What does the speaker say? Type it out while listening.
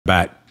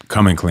bat,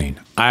 coming clean.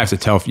 I have to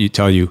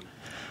tell you,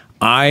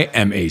 I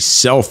am a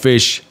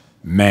selfish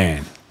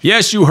man.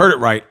 Yes, you heard it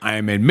right. I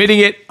am admitting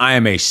it. I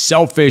am a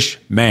selfish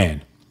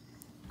man.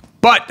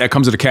 But that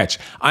comes with a catch.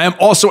 I am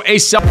also a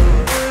Ain't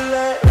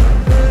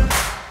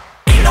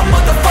no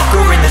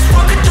motherfucker in this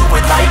world could do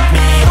it like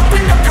me.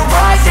 Open up your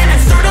eyes and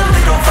insert a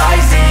little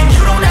rising.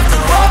 You don't have to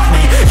love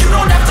me. You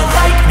don't have to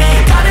like me.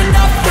 Got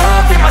enough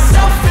love in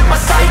myself, in my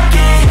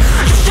psyche.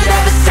 You should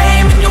have the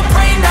same in your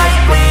brain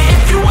nightly.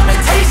 If you wanna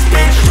taste,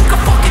 bitch, you can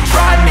fucking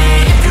try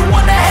me. If you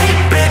wanna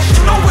hate, bitch,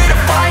 you know where to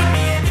find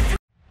me.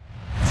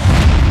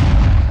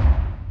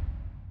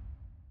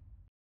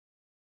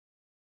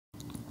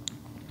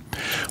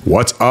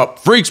 What's up,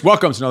 freaks?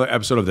 Welcome to another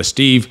episode of the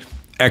Steve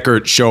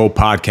Eckert Show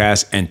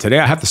podcast. And today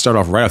I have to start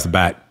off right off the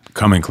bat,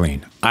 coming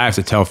clean. I have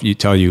to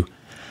tell you,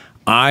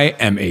 I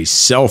am a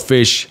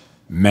selfish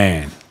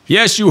man.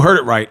 Yes, you heard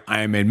it right.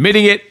 I am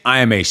admitting it. I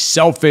am a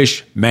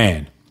selfish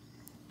man.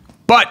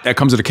 But that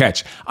comes with a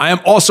catch. I am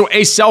also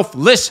a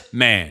selfless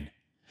man.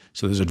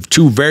 So there's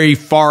two very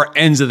far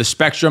ends of the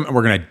spectrum, and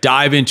we're going to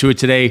dive into it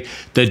today.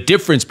 The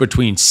difference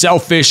between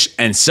selfish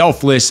and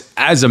selfless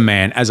as a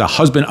man, as a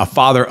husband, a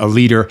father, a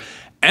leader,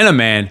 and a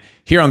man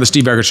here on the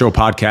Steve Eckert Show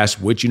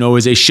podcast, which you know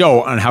is a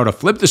show on how to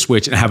flip the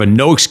switch and have a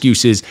no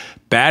excuses,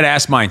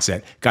 badass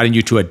mindset, guiding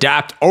you to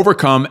adapt,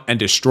 overcome, and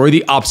destroy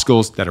the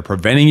obstacles that are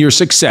preventing your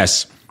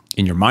success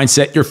in your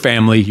mindset, your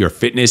family, your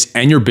fitness,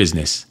 and your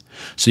business.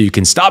 So you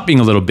can stop being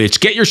a little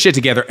bitch, get your shit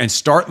together, and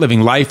start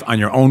living life on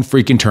your own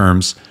freaking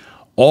terms,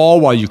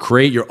 all while you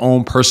create your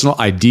own personal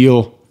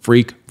ideal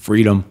freak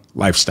freedom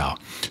lifestyle.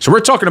 So we're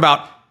talking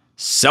about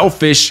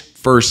selfish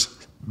first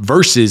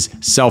versus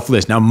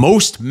selfless. Now,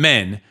 most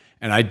men,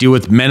 and I deal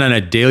with men on a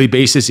daily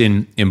basis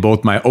in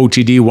both my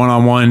OTD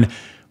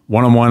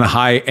one-on-one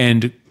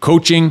high-end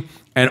coaching,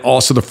 and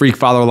also the Freak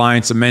Father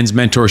Alliance, a men's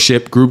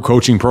mentorship group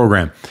coaching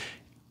program.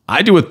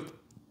 I deal with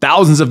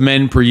thousands of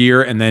men per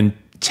year, and then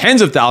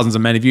tens of thousands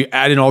of men if you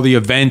add in all the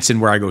events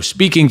and where I go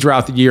speaking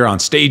throughout the year on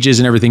stages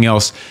and everything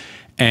else.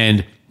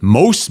 And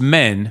most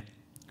men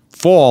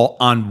fall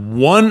on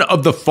one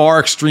of the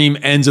far extreme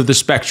ends of the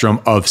spectrum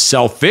of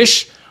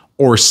selfish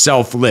or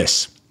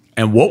selfless.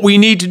 And what we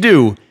need to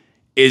do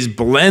is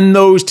blend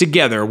those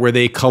together where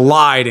they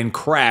collide and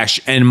crash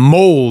and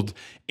mold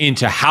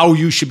into how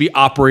you should be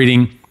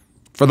operating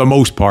for the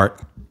most part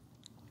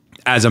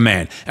as a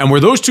man. And where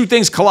those two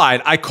things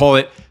collide, I call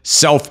it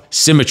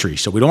self-symmetry.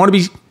 So we don't want to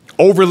be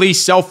overly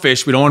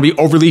selfish. We don't want to be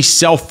overly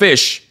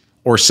selfish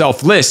or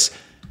selfless.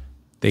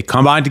 They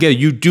combine together.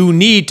 You do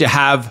need to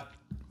have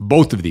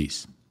both of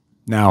these.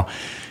 Now,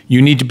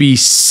 you need to be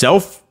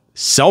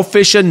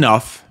selfish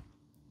enough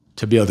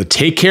to be able to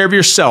take care of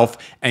yourself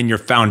and your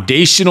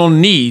foundational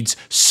needs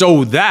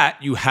so that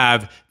you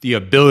have the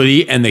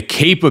ability and the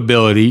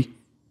capability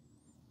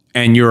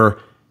and you're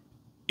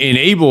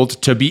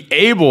enabled to be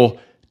able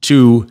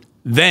to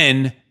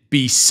then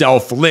be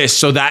selfless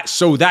so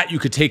that you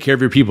could take care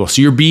of your people.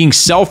 So you're being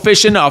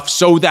selfish enough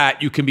so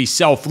that you can be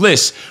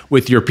selfless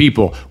with your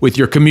people, with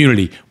your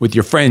community, with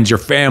your friends, your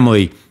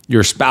family,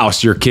 your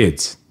spouse, your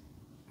kids.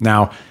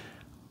 Now,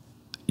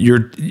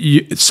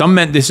 some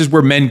men, this is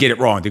where men get it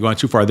wrong. They're going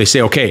too far. They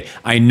say, okay,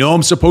 I know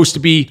I'm supposed to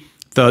be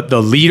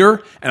the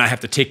leader and I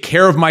have to take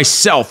care of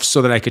myself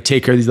so that I could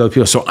take care of these other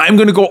people. So I'm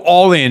going to go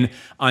all in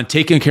on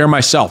taking care of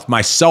myself,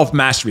 my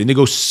self-mastery. And they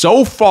go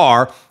so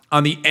far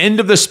on the end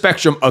of the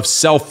spectrum of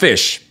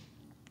selfish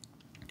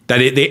that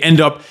they end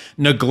up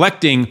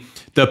neglecting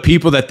the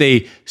people that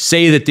they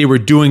say that they were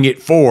doing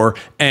it for,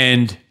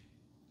 and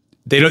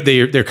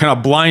they're kind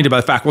of blinded by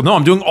the fact, well, no,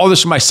 I'm doing all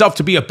this for myself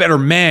to be a better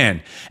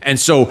man. And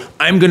so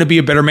I'm going to be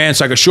a better man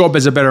so I can show up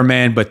as a better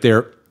man, but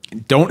they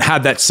don't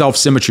have that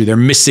self-symmetry. They're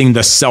missing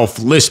the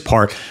selfless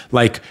part.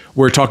 Like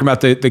we're talking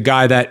about the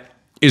guy that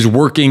is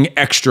working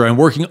extra and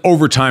working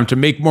overtime to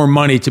make more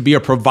money, to be a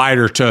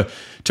provider, to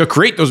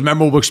create those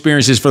memorable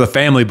experiences for the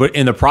family. But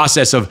in the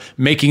process of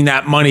making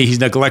that money, he's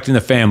neglecting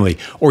the family.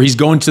 Or he's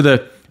going to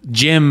the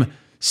gym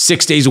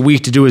 6 days a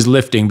week to do his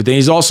lifting, but then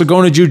he's also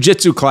going to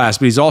jujitsu class,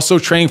 but he's also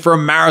training for a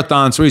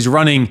marathon. So he's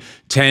running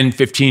 10,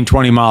 15,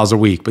 20 miles a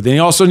week. But then he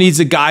also needs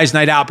a guy's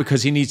night out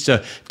because he needs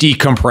to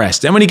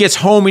decompress. Then when he gets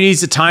home, he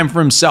needs the time for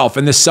himself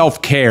and the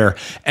self-care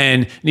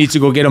and needs to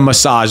go get a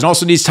massage and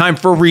also needs time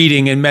for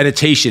reading and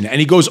meditation. And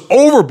he goes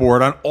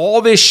overboard on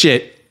all this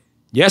shit.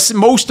 Yes,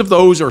 most of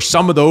those or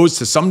some of those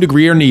to some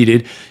degree are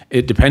needed,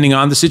 depending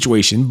on the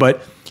situation.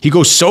 But he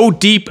goes so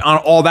deep on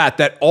all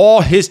that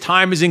all his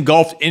time is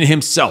engulfed in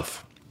himself.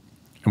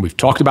 And we've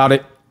talked about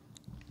it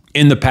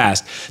in the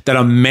past, that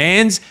a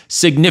man's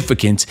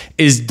significance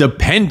is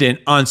dependent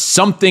on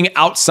something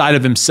outside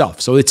of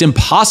himself. So it's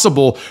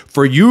impossible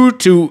for you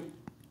to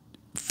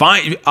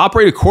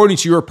operate according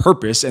to your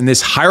purpose and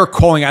this higher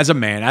calling as a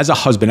man, as a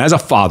husband, as a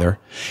father,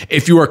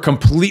 if you are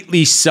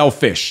completely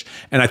selfish.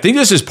 And I think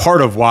this is part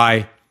of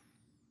why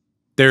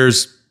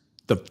there's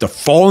the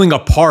falling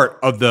apart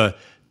of the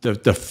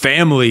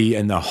family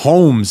and the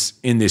homes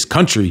in this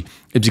country.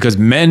 It's because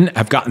men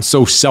have gotten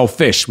so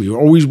selfish. We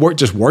always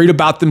just worried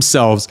about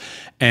themselves,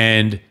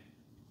 and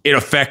it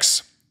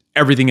affects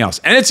everything else.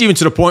 And it's even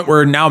to the point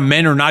where now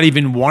men are not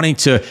even wanting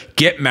to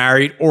get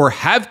married or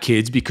have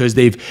kids because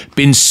they've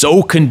been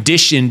so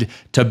conditioned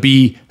to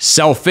be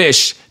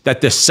selfish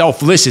that the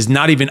selfless is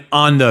not even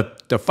on the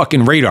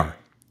fucking radar.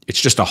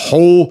 It's just a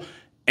whole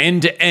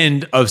end to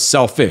end of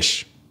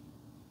selfish.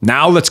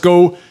 Now let's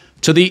go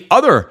to the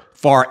other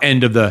far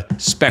end of the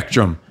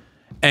spectrum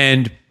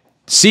and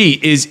see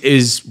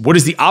is what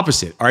is the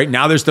opposite. All right.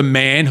 Now there's the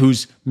man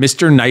who's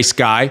Mr. Nice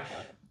Guy,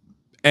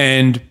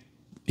 and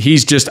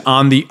he's just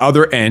on the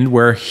other end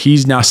where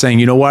he's now saying,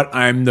 you know what?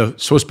 I'm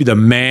supposed to be the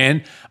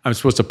man. I'm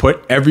supposed to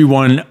put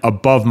everyone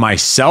above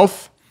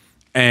myself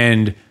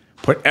and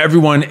put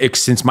everyone,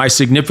 since my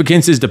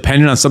significance is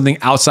dependent on something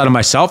outside of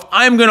myself,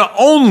 I'm going to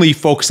only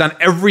focus on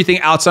everything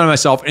outside of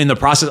myself. And in the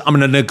process, I'm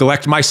going to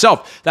neglect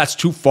myself. That's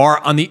too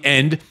far on the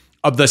end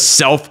of the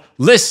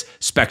selfless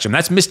spectrum.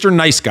 That's Mr.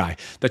 Nice Guy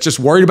that's just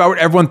worried about what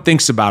everyone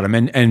thinks about him.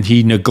 And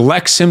he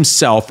neglects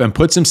himself and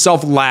puts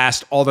himself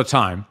last all the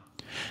time.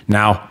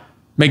 Now,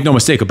 make no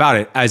mistake about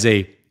it, as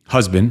a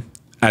husband,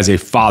 as a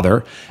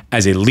father,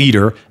 as a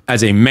leader,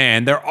 as a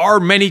man, there are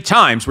many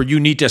times where you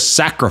need to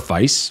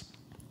sacrifice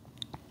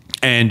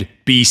and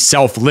be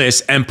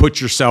selfless and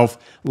put yourself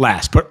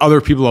last, put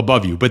other people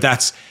above you. But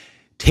that's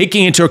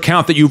taking into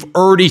account that you've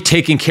already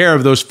taken care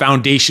of those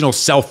foundational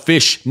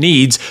selfish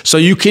needs so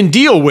you can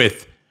deal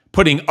with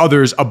putting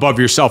others above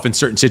yourself in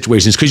certain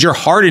situations because you're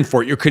hardened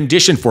for it, you're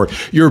conditioned for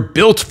it, you're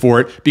built for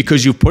it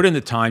because you've put in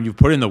the time, you've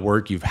put in the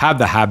work, you've had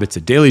the habits,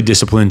 the daily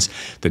disciplines,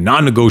 the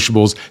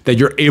non-negotiables that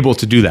you're able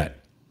to do that.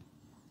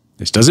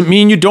 This doesn't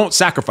mean you don't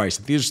sacrifice.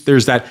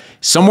 There's that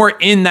somewhere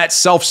in that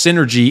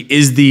self-synergy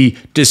is the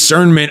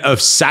discernment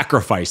of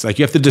sacrifice. Like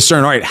you have to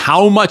discern, all right,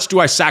 how much do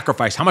I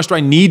sacrifice? How much do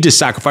I need to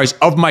sacrifice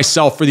of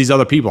myself for these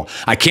other people?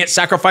 I can't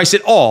sacrifice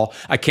it all.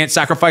 I can't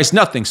sacrifice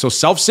nothing. So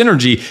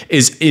self-synergy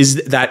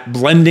is that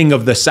blending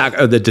of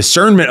the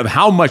discernment of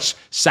how much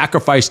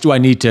sacrifice do I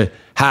need to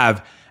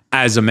have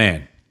as a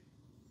man.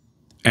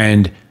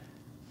 And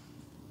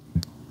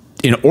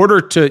in order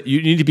to,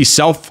 you need to be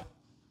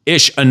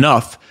selfish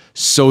enough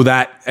so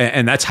that,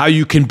 and that's how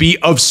you can be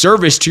of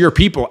service to your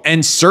people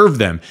and serve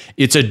them.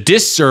 It's a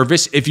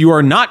disservice if you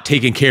are not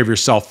taking care of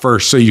yourself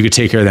first so you can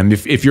take care of them.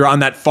 If you're on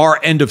that far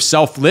end of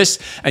selfless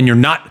and you're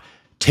not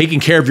taking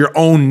care of your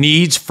own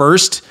needs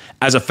first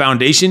as a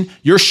foundation,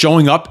 you're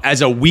showing up as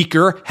a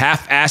weaker,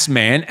 half-assed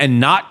man and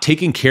not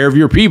taking care of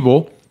your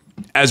people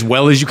as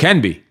well as you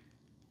can be.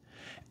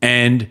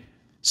 And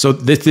so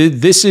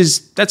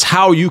that's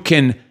how you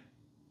can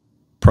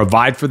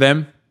provide for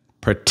them,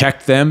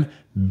 protect them,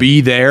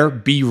 be there,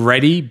 be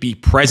ready, be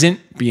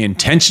present, be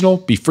intentional,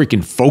 be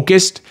freaking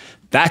focused.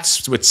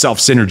 That's what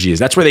self-synergy is.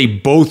 That's where they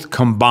both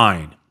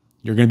combine.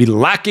 You're going to be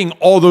lacking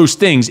all those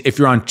things if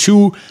you're on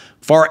two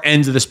far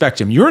ends of the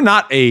spectrum. You're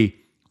not a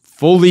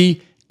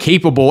fully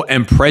capable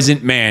and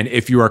present man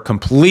if you are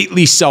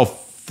completely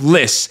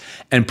selfless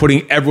and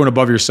putting everyone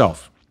above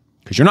yourself.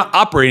 Because you're not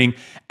operating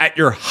at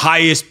your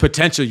highest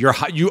potential,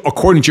 you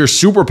according to your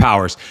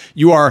superpowers.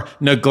 You are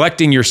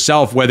neglecting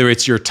yourself, whether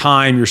it's your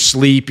time, your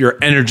sleep, your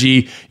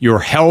energy, your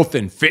health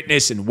and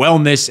fitness and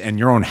wellness and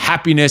your own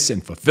happiness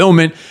and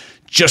fulfillment,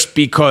 just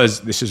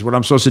because this is what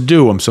I'm supposed to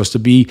do. I'm supposed to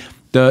be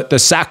the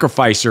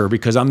sacrificer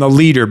because I'm the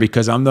leader,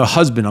 because I'm the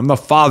husband, I'm the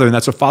father, and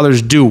that's what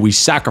fathers do. We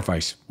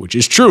sacrifice, which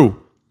is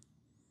true.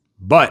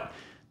 But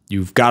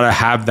you've got to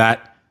have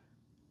that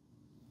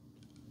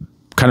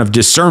kind of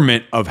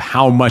discernment of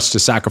how much to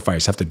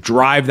sacrifice. Have to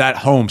drive that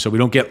home so we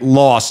don't get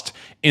lost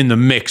in the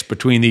mix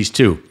between these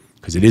two,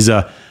 because it is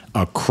a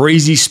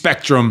crazy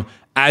spectrum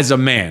as a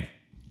man.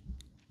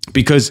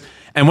 Because,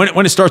 and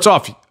when it starts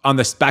off on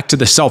this, back to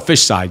the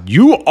selfish side,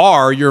 you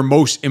are your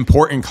most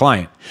important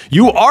client.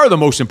 You are the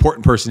most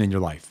important person in your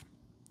life.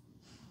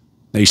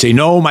 Now you say,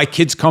 no, my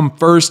kids come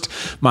first.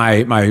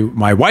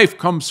 My wife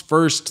comes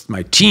first.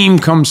 My team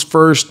comes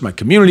first. My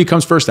community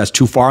comes first. That's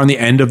too far on the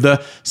end of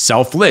the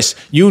selfless.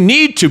 You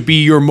need to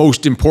be your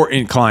most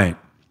important client.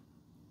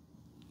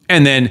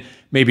 And then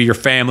maybe your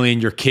family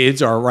and your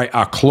kids are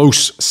a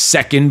close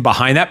second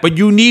behind that. But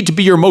you need to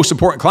be your most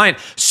important client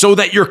so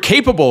that you're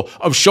capable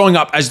of showing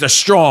up as the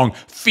strong,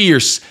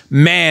 fierce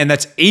man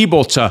that's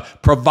able to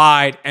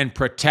provide and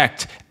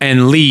protect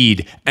and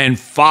lead and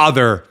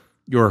father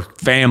your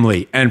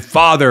family and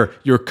father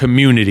your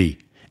community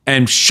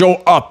and show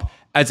up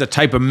as a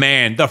type of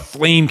man, the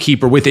flame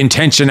keeper with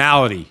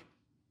intentionality,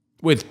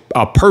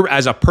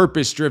 as a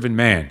purpose-driven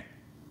man.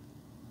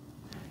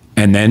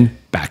 And then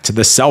back to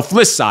the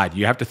selfless side.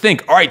 You have to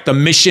think, all right, the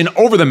mission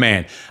over the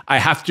man. I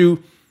have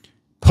to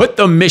put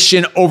the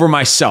mission over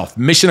myself.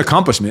 Mission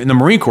accomplishment. In the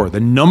Marine Corps, the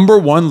number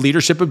one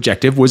leadership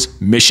objective was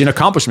mission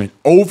accomplishment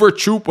over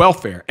troop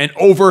welfare and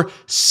over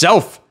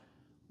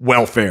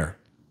self-welfare.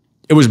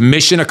 It was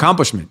mission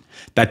accomplishment.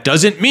 That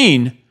doesn't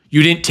mean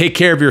you didn't take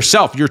care of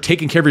yourself. You're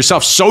taking care of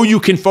yourself so you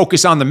can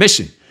focus on the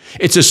mission.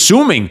 It's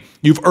assuming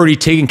you've already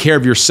taken care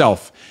of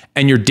yourself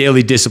and your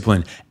daily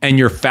discipline and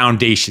your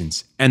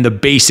foundations and the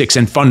basics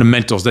and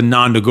fundamentals, the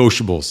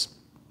non-negotiables.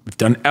 We've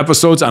done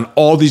episodes on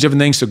all these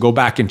different things, so go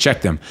back and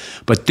check them.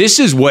 But this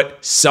is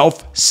what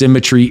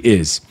self-symmetry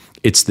is.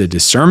 It's the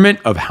discernment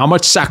of how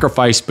much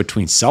sacrifice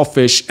between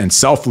selfish and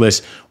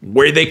selfless,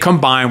 where they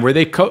combine, where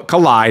they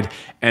collide.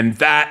 And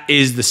that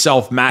is the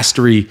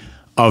self-mastery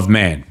of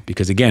man.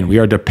 Because again, we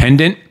are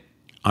dependent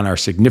on our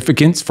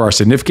significance,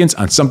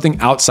 on something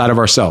outside of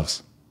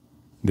ourselves.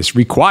 This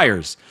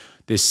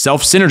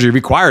self-synergy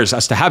requires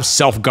us to have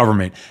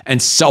self-government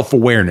and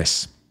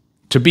self-awareness,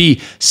 to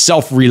be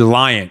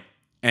self-reliant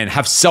and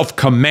have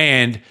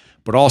self-command,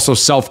 but also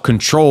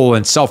self-control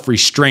and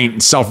self-restraint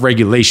and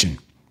self-regulation,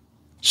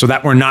 so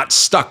that we're not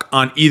stuck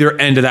on either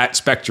end of that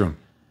spectrum.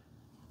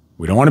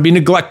 We don't want to be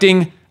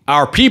neglecting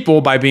our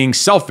people by being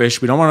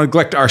selfish. We don't want to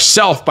neglect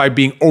ourselves by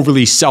being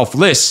overly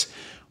selfless.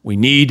 We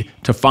need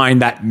to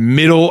find that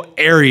middle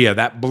area,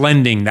 that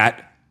blending,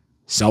 that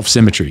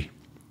self-symmetry.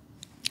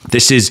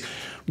 This is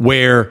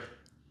where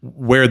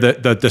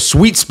the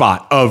sweet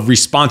spot of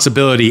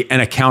responsibility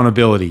and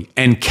accountability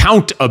and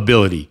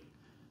countability.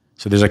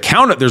 So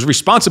there's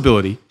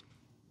responsibility.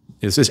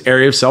 It's this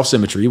area of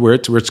self-symmetry where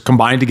it's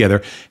combined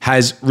together,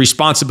 has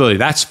responsibility.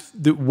 That's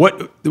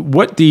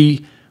what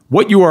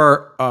you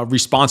are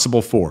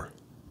responsible for.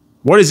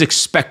 What is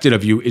expected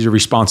of you is a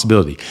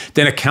responsibility.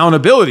 Then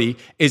accountability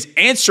is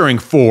answering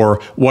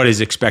for what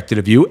is expected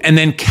of you. And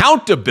then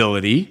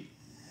countability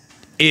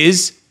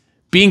is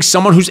being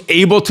someone who's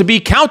able to be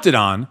counted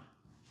on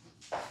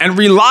and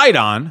relied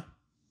on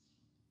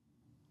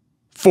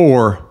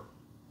for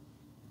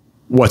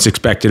what's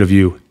expected of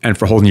you and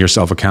for holding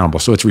yourself accountable.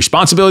 So it's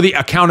responsibility,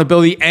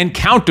 accountability, and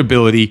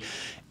countability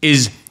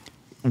is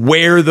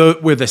where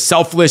the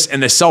selfless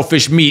and the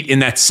selfish meet in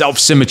that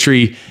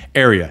self-symmetry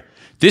area.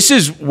 This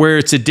is where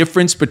it's a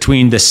difference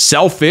between the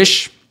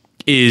selfish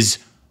is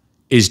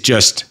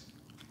just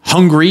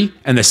hungry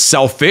and the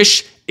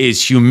selfish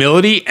is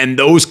humility, and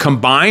those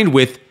combined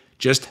with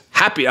just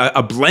happy,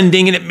 a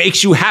blending, and it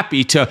makes you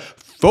happy to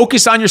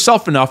focus on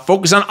yourself enough,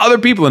 focus on other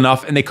people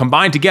enough, and they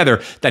combine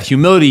together. That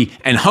humility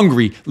and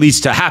hungry leads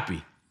to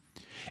happy.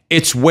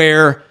 It's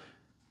where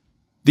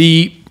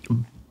the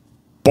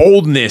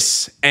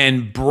boldness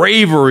and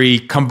bravery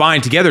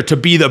combine together to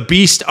be the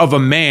beast of a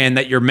man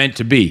that you're meant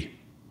to be.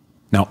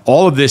 Now,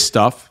 all of this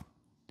stuff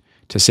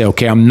to say,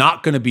 okay, I'm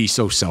not going to be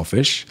so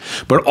selfish,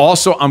 but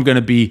also I'm going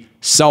to be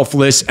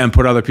selfless and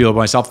put other people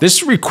above myself.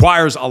 This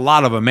requires a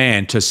lot of a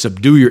man to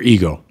subdue your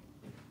ego,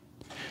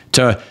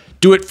 to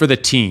do it for the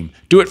team,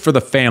 do it for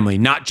the family,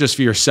 not just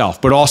for yourself,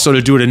 but also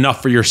to do it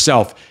enough for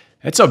yourself.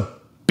 That's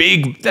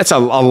a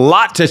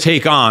lot to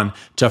take on,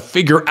 to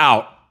figure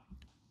out.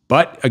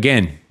 But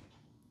again,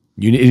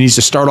 it needs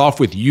to start off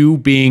with you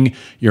being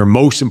your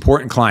most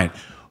important client.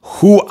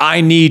 Who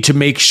I need to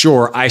make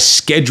sure I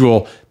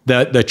schedule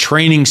the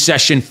training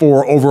session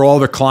for over all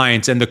the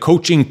clients, and the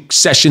coaching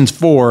sessions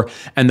for,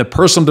 and the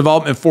personal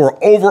development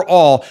for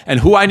overall, and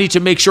who I need to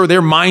make sure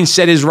their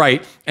mindset is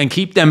right and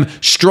keep them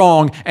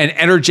strong and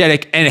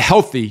energetic and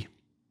healthy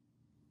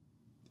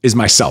is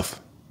myself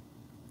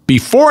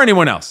before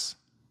anyone else.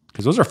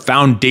 Because those are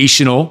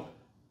foundational,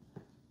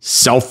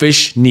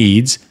 selfish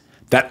needs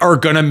that are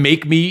going to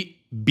make me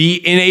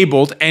be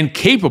enabled and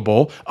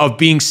capable of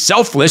being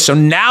selfless. So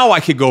now I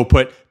could go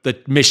put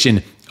the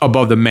mission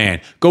above the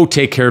man, go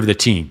take care of the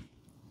team.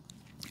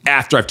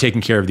 After I've taken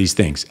care of these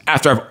things,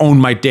 after I've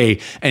owned my day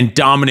and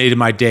dominated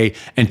my day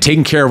and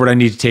taken care of what I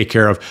need to take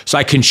care of, so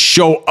I can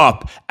show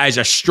up as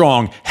a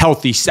strong,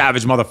 healthy,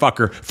 savage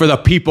motherfucker for the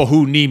people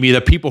who need me,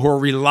 the people who are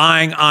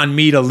relying on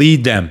me to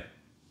lead them,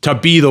 to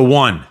be the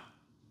one.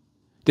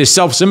 This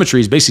self-symmetry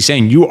is basically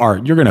saying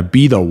you're going to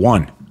be the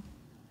one,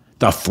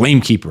 the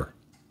flame keeper,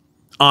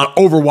 on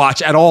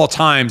overwatch at all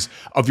times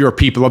of your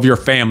people, of your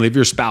family, of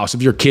your spouse,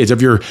 of your kids,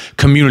 of your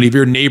community, of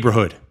your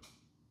neighborhood,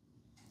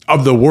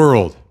 of the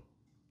world.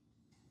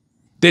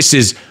 This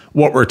is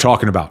what we're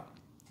talking about.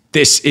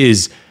 This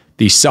is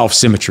the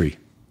self-symmetry.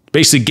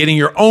 Basically getting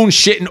your own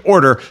shit in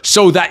order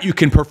so that you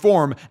can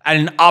perform at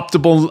an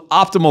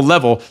optimal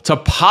level to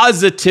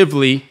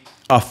positively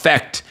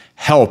affect,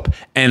 help,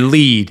 and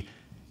lead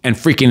and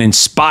freaking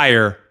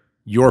inspire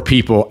your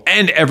people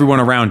and everyone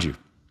around you.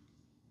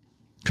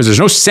 Because there's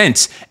no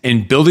sense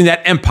in building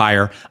that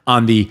empire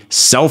on the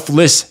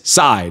selfless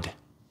side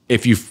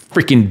if you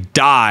freaking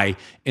die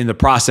in the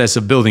process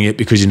of building it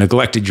because you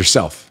neglected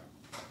yourself.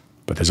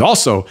 But there's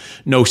also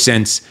no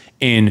sense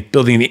in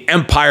building the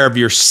empire of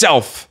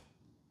yourself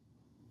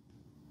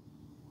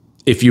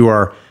if you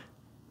are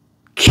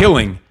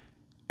killing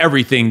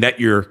everything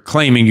that you're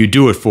claiming you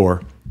do it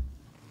for.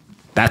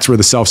 That's where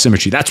the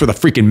self-symmetry, that's where the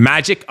freaking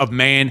magic of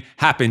man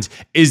happens,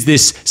 is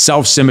this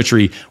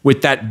self-symmetry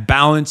with that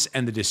balance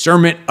and the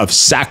discernment of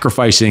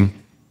sacrificing.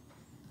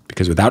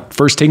 Because without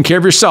first taking care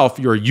of yourself,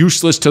 you're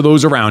useless to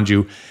those around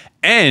you,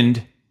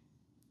 and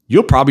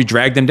you'll probably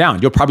drag them down.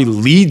 You'll probably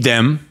lead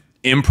them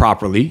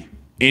improperly,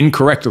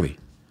 incorrectly.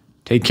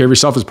 Take care of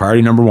yourself is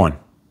priority number one.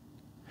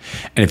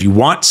 And if you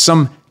want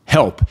some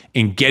help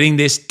in getting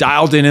this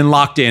dialed in and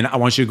locked in, I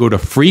want you to go to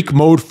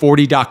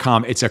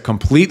freakmode40.com. It's a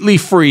completely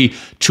free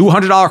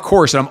 $200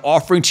 course that I'm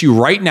offering to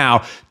you right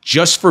now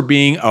just for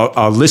being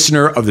a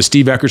listener of the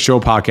Steve Eckert Show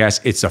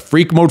podcast. It's a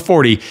Freak Mode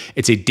 40.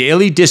 It's a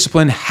daily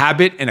discipline,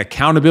 habit, and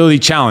accountability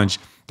challenge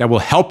that will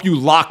help you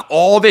lock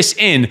all this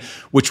in,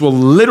 which will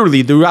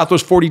literally, throughout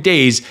those 40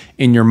 days,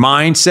 in your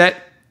mindset,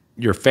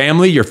 your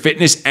family, your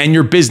fitness, and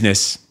your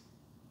business,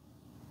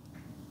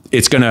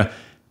 it's going to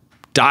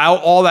dial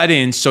all that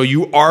in so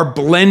you are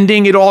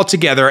blending it all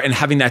together and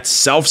having that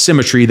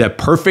self-symmetry, that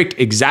perfect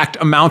exact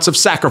amounts of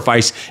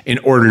sacrifice in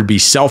order to be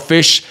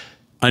selfish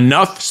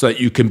enough so that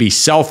you can be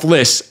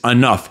selfless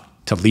enough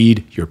to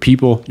lead your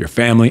people, your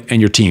family,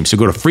 and your team. So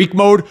go to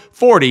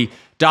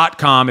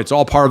freakmode40.com. It's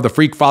all part of the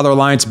Freak Father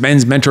Alliance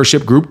Men's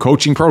Mentorship Group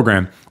Coaching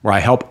Program, where I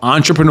help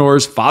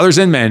entrepreneurs, fathers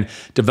and men,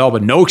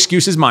 develop a no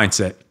excuses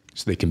mindset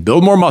so they can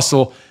build more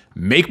muscle,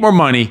 make more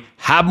money,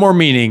 have more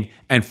meaning,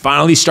 and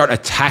finally start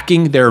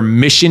attacking their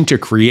mission to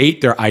create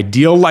their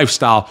ideal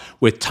lifestyle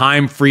with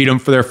time freedom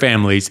for their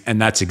families.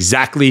 And that's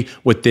exactly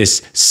what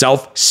this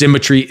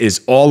self-symmetry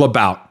is all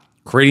about.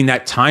 Creating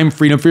that time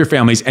freedom for your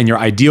families and your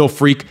ideal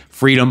freak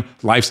freedom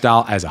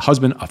lifestyle as a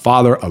husband, a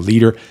father, a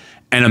leader,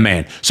 and a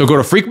man. So go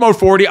to Freak Mode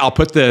 40. I'll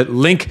put the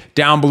link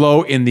down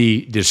below in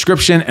the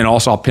description, and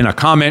also I'll pin a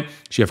comment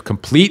so you have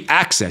complete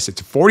access.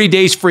 It's 40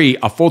 days free,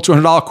 a full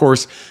 $200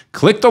 course.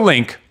 Click the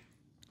link,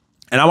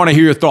 and I want to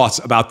hear your thoughts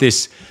about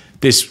this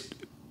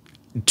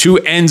two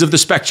ends of the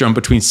spectrum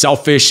between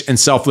selfish and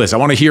selfless. I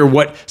want to hear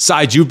what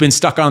sides you've been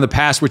stuck on in the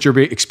past, what your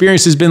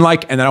experience has been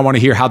like, and then I want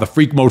to hear how the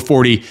Freak Mode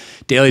 40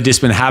 daily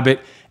discipline habit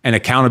and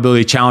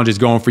accountability challenge is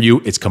going for you.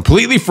 It's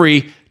completely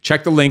free.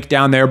 Check the link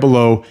down there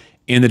below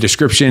in the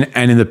description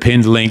and in the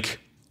pinned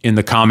link in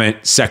the comment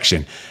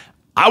section.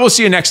 I will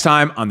see you next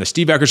time on the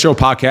Steve Eckert Show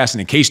podcast.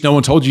 And in case no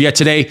one told you yet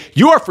today,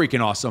 you are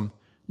freaking awesome.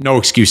 No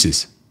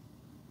excuses.